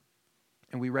happen.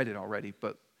 And we read it already,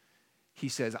 but he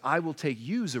says, "I will take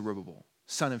you, Zerubbabel,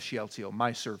 son of Shealtiel,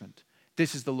 my servant.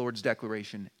 This is the Lord's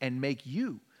declaration, and make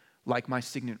you like my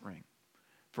signet ring,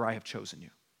 for I have chosen you."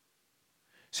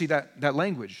 See that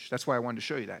language, that's why I wanted to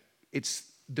show you that.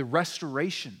 It's the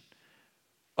restoration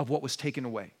of what was taken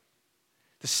away.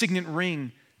 The signet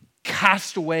ring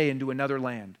cast away into another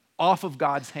land, off of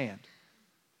God's hand.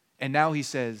 And now he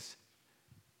says,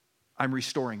 I'm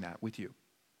restoring that with you.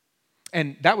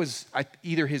 And that was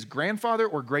either his grandfather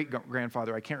or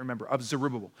great-grandfather, I can't remember, of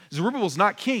Zerubbabel. Zerubbabel's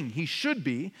not king. He should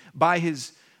be by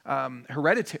his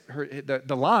hereditary,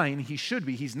 the line, he should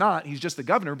be. He's not. He's just the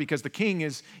governor because the king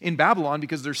is in Babylon,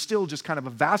 because there's still just kind of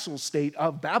a vassal state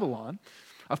of Babylon,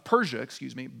 of Persia,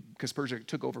 because Persia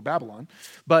took over Babylon.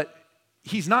 But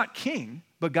he's not king,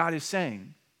 but God is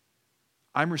saying,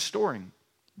 I'm restoring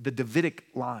the Davidic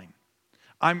line.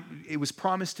 It was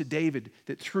promised to David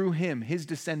that through him, his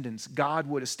descendants, God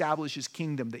would establish his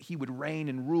kingdom, that he would reign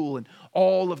and rule, and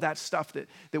all of that stuff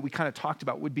that we kind of talked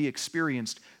about would be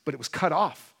experienced, but it was cut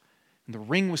off, and the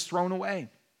ring was thrown away.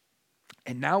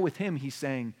 And now with him, he's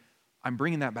saying, I'm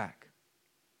bringing that back.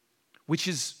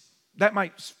 That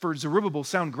might, for Zerubbabel,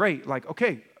 sound great, like,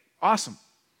 okay, awesome.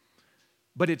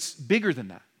 But it's bigger than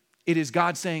that. It is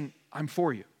God saying, I'm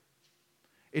for you.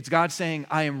 It's God saying,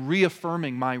 I am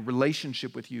reaffirming my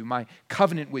relationship with you, my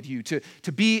covenant with you.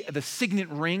 To be the signet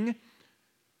ring,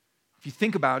 if you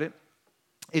think about it,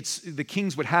 the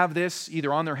kings would have this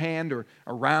either on their hand or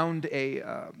around a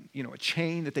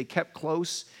chain that they kept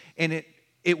close. And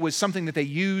it was something that they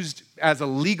used as a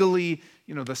legally,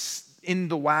 in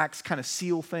the wax kind of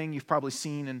seal thing you've probably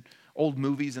seen in old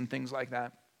movies and things like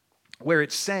that, where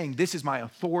it's saying, this is my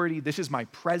authority, this is my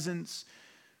presence,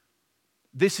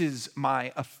 this is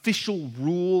my official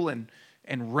rule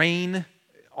and reign,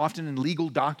 often in legal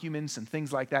documents and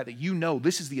things like that, that you know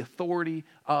this is the authority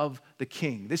of the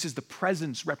king. This is the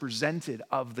presence represented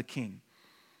of the king.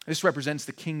 This represents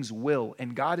the king's will.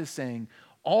 And God is saying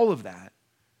all of that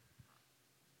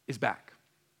is back.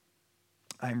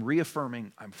 I'm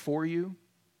reaffirming I'm for you.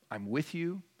 I'm with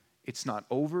you. It's not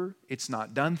over. It's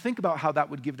not done. Think about how that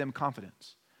would give them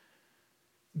confidence.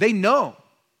 They know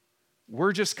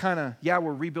we're just kind of,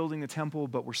 we're rebuilding the temple,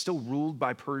 but we're still ruled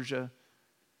by Persia.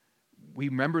 We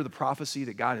remember the prophecy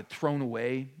that God had thrown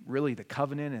away, really the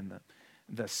covenant and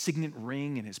the signet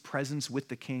ring and his presence with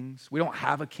the kings. We don't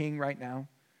have a king right now.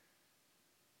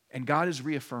 And God is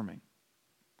reaffirming,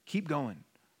 keep going.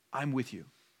 I'm with you.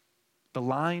 The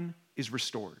line is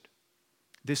restored.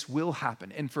 This will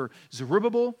happen. And for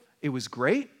Zerubbabel, it was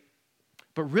great,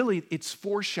 but really it's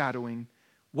foreshadowing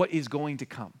what is going to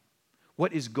come,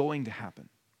 what is going to happen.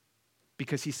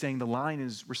 Because he's saying the line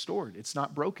is restored. It's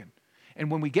not broken.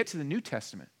 And when we get to the New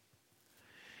Testament,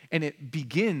 and it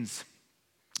begins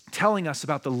telling us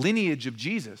about the lineage of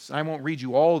Jesus, I won't read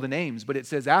you all the names, but it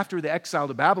says after the exile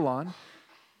to Babylon,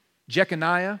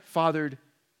 Jeconiah fathered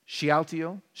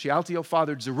Shealtiel. Shealtiel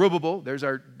fathered Zerubbabel. There's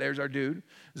our dude.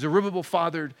 Zerubbabel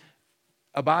fathered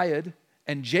Abiad.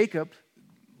 And Jacob,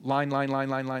 line.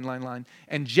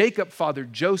 And Jacob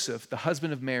fathered Joseph, the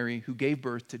husband of Mary, who gave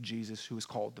birth to Jesus, who is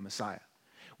called the Messiah.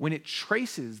 When it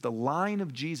traces the line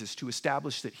of Jesus to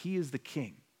establish that he is the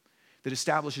king, that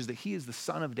establishes that he is the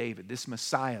son of David, this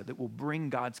Messiah that will bring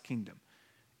God's kingdom,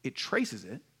 it traces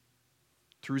it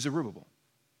through Zerubbabel.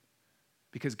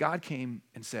 Because God came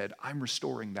and said, I'm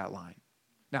restoring that line.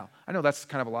 Now, I know that's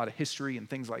kind of a lot of history and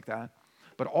things like that,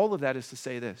 but all of that is to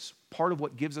say this. Part of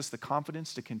what gives us the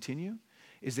confidence to continue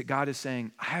is that God is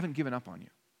saying, I haven't given up on you.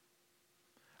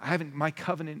 My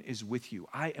covenant is with you.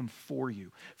 I am for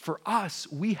you. For us,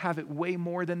 we have it way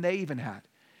more than they even had.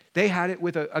 They had it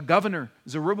with a governor,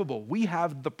 Zerubbabel. We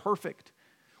have the perfect.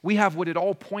 We have what it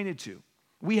all pointed to.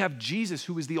 We have Jesus,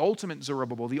 who is the ultimate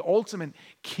Zerubbabel, the ultimate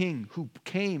king who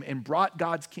came and brought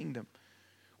God's kingdom.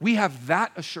 We have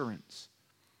that assurance.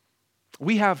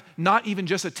 We have not even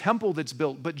just a temple that's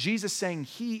built, but Jesus saying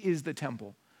he is the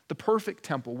temple, the perfect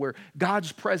temple where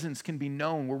God's presence can be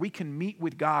known, where we can meet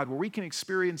with God, where we can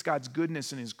experience God's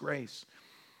goodness and his grace,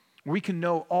 where we can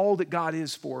know all that God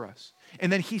is for us.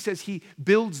 And then he says he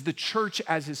builds the church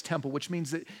as his temple, which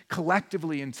means that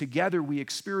collectively and together we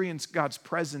experience God's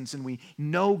presence and we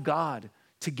know God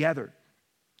together.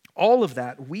 All of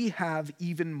that, we have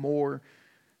even more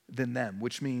than them,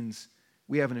 which means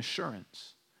we have an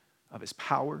assurance of his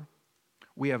power.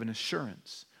 We have an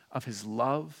assurance of his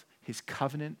love, his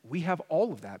covenant. We have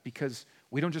all of that because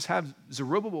we don't just have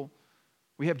Zerubbabel,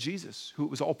 we have Jesus, who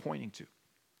it was all pointing to.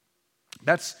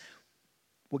 That's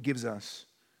what gives us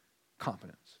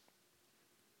confidence.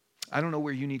 I don't know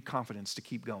where you need confidence to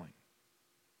keep going.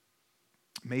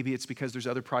 Maybe it's because there's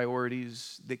other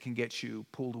priorities that can get you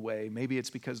pulled away. Maybe it's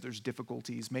because there's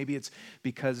difficulties. Maybe it's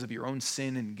because of your own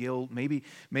sin and guilt. Maybe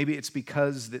it's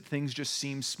because that things just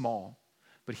seem small.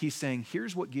 But he's saying,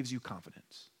 here's what gives you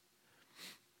confidence.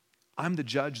 I'm the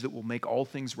judge that will make all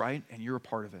things right, and you're a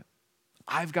part of it.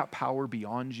 I've got power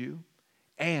beyond you,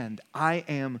 and I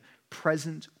am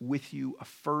present with you,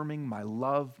 affirming my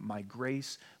love, my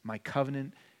grace, my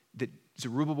covenant that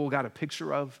Zerubbabel got a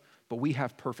picture of, but we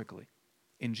have perfectly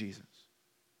in Jesus.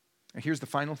 And here's the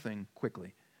final thing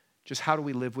quickly. Just how do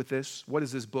we live with this? What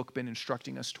has this book been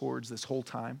instructing us towards this whole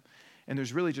time? And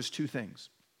there's really just two things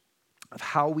of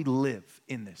how we live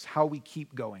in this, how we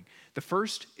keep going. The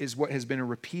first is what has been a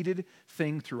repeated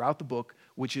thing throughout the book,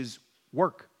 which is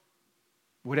work.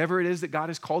 Whatever it is that God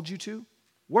has called you to,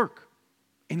 work.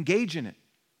 Engage in it.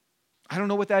 I don't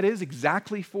know what that is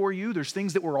exactly for you. There's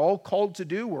things that we're all called to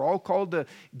do. We're all called to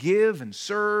give and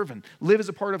serve and live as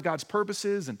a part of God's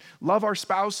purposes and love our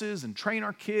spouses and train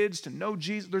our kids to know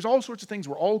Jesus. There's all sorts of things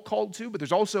we're all called to, but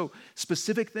there's also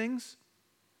specific things.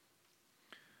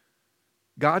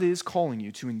 God is calling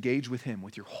you to engage with him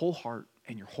with your whole heart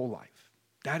and your whole life.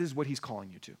 That is what he's calling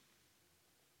you to.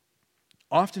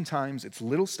 Oftentimes, it's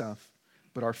little stuff,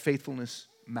 but our faithfulness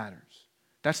matters.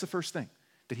 That's the first thing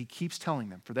that he keeps telling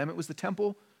them. For them, it was the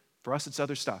temple. For us, it's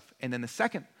other stuff. And then the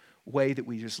second way that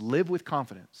we just live with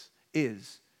confidence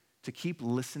is to keep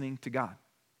listening to God.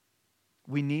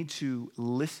 We need to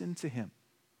listen to him.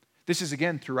 This is,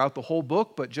 again, throughout the whole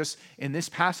book, but just in this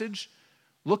passage,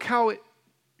 look how it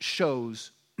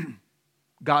shows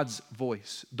God's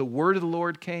voice. The word of the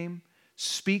Lord came,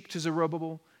 speak to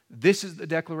Zerubbabel. This is the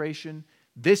declaration.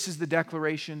 This is the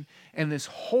declaration. And this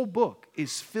whole book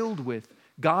is filled with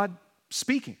God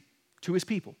speaking to his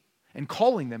people and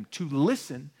calling them to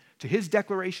listen to his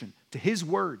declaration, to his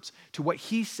words, to what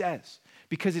he says.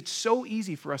 Because it's so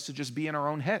easy for us to just be in our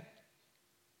own head.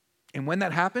 And when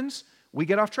that happens, we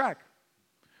get off track.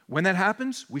 When that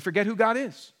happens, we forget who God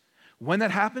is. When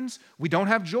that happens, we don't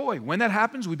have joy. When that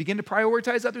happens, we begin to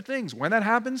prioritize other things. When that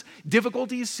happens,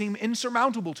 difficulties seem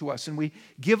insurmountable to us and we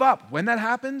give up. When that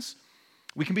happens,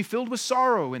 we can be filled with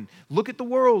sorrow and look at the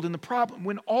world and the problem.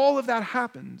 When all of that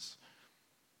happens,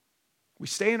 we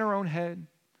stay in our own head,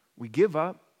 we give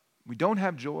up, we don't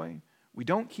have joy, we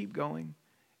don't keep going.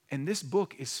 And this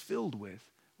book is filled with,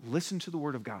 listen to the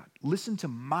word of God. Listen to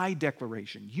my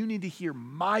declaration. You need to hear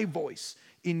my voice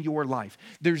in your life.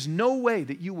 There's no way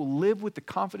that you will live with the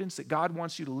confidence that God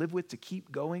wants you to live with to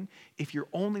keep going if you're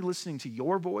only listening to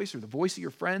your voice or the voice of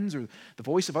your friends or the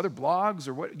voice of other blogs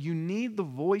or what. You need the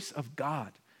voice of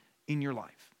God in your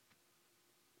life.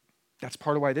 That's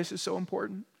part of why this is so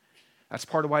important. That's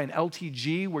part of why an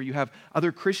LTG, where you have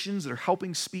other Christians that are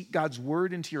helping speak God's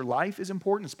word into your life, is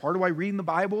important. It's part of why reading the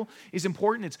Bible is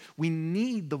important. We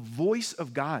need the voice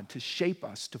of God to shape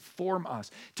us, to form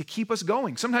us, to keep us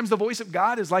going. Sometimes the voice of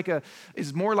God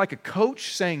is more like a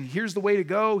coach saying, here's the way to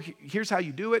go, here's how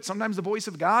you do it. Sometimes the voice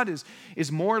of God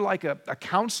is more like a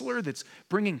counselor that's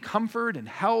bringing comfort and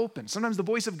help. And sometimes the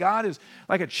voice of God is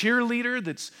like a cheerleader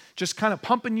that's just kind of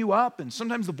pumping you up. And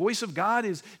sometimes the voice of God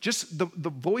is just the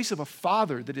voice of a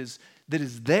Father that is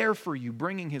there for you,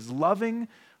 bringing his loving,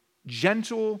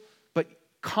 gentle, but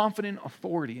confident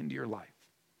authority into your life.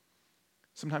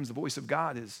 Sometimes the voice of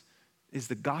God is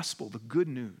the gospel, the good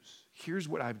news. Here's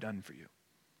what I've done for you.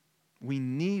 We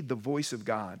need the voice of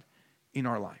God in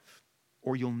our life,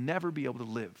 or you'll never be able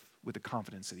to live with the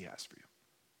confidence that he has for you.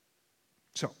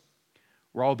 So,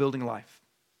 we're all building a life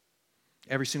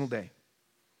every single day.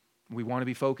 We want to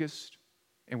be focused,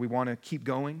 and we want to keep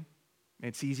going.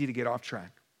 It's easy to get off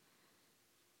track.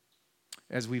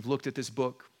 As we've looked at this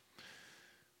book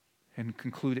and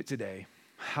conclude it today,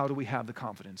 how do we have the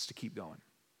confidence to keep going?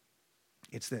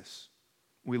 It's this.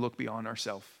 We look beyond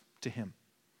ourselves to him.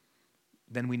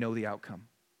 Then we know the outcome.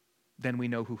 Then we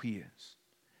know who he is.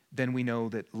 Then we know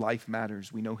that life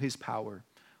matters. We know his power.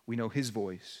 We know his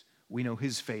voice. We know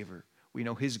his favor. We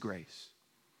know his grace.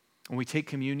 When we take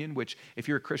communion, which if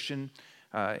you're a Christian,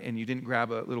 and you didn't grab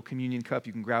a little communion cup,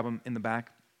 you can grab them in the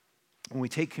back. When we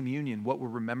take communion, what we're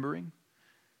remembering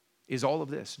is all of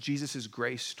this. Jesus'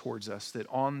 grace towards us, that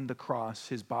on the cross,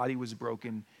 his body was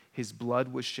broken, his blood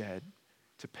was shed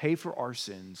to pay for our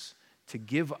sins, to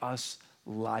give us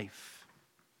life,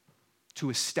 to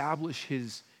establish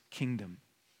his kingdom,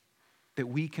 that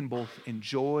we can both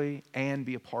enjoy and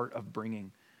be a part of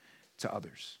bringing to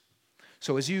others.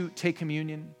 So as you take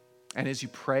communion and as you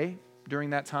pray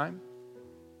during that time,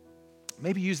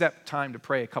 maybe use that time to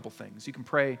pray a couple things. You can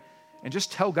pray and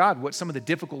just tell God what some of the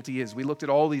difficulty is. We looked at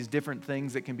all these different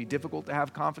things that can be difficult to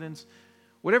have confidence.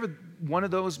 Whatever one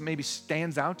of those maybe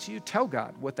stands out to you, tell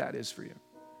God what that is for you.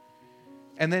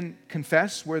 And then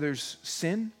confess where there's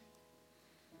sin.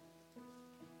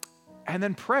 And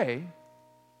then pray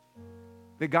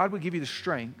that God would give you the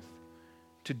strength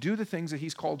to do the things that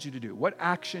he's called you to do. What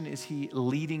action is he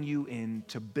leading you in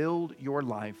to build your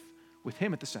life with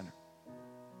him at the center?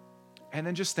 And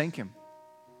then just thank him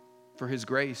for his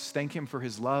grace. Thank him for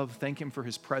his love. Thank him for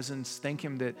his presence. Thank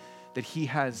him that he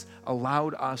has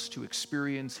allowed us to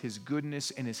experience his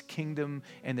goodness and his kingdom,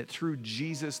 and that through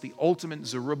Jesus, the ultimate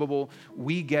Zerubbabel,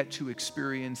 we get to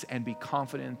experience and be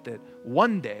confident that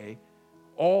one day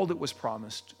all that was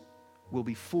promised will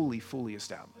be fully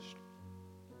established.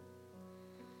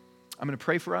 I'm going to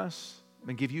pray for us. I'm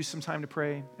going to give you some time to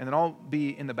pray, and then I'll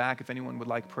be in the back if anyone would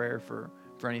like prayer for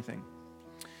anything.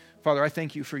 Father, I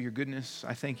thank you for your goodness.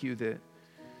 I thank you that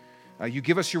you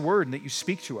give us your word and that you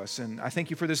speak to us. And I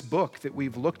thank you for this book that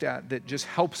we've looked at that just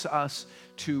helps us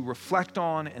to reflect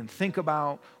on and think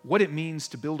about what it means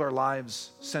to build our lives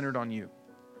centered on you.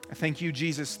 I thank you,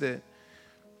 Jesus, that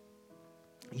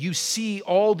you see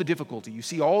all the difficulty, you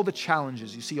see all the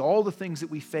challenges, you see all the things that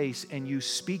we face, and you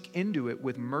speak into it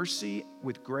with mercy,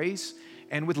 with grace,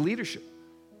 and with leadership.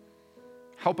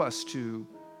 Help us to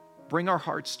bring our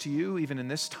hearts to you even in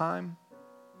this time.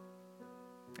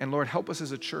 And Lord, help us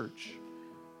as a church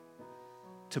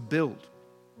to build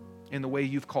in the way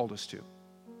you've called us to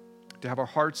have our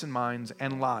hearts and minds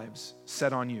and lives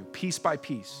set on you, piece by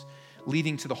piece,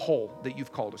 leading to the whole that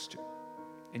you've called us to.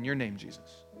 In your name,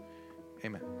 Jesus,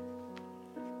 amen.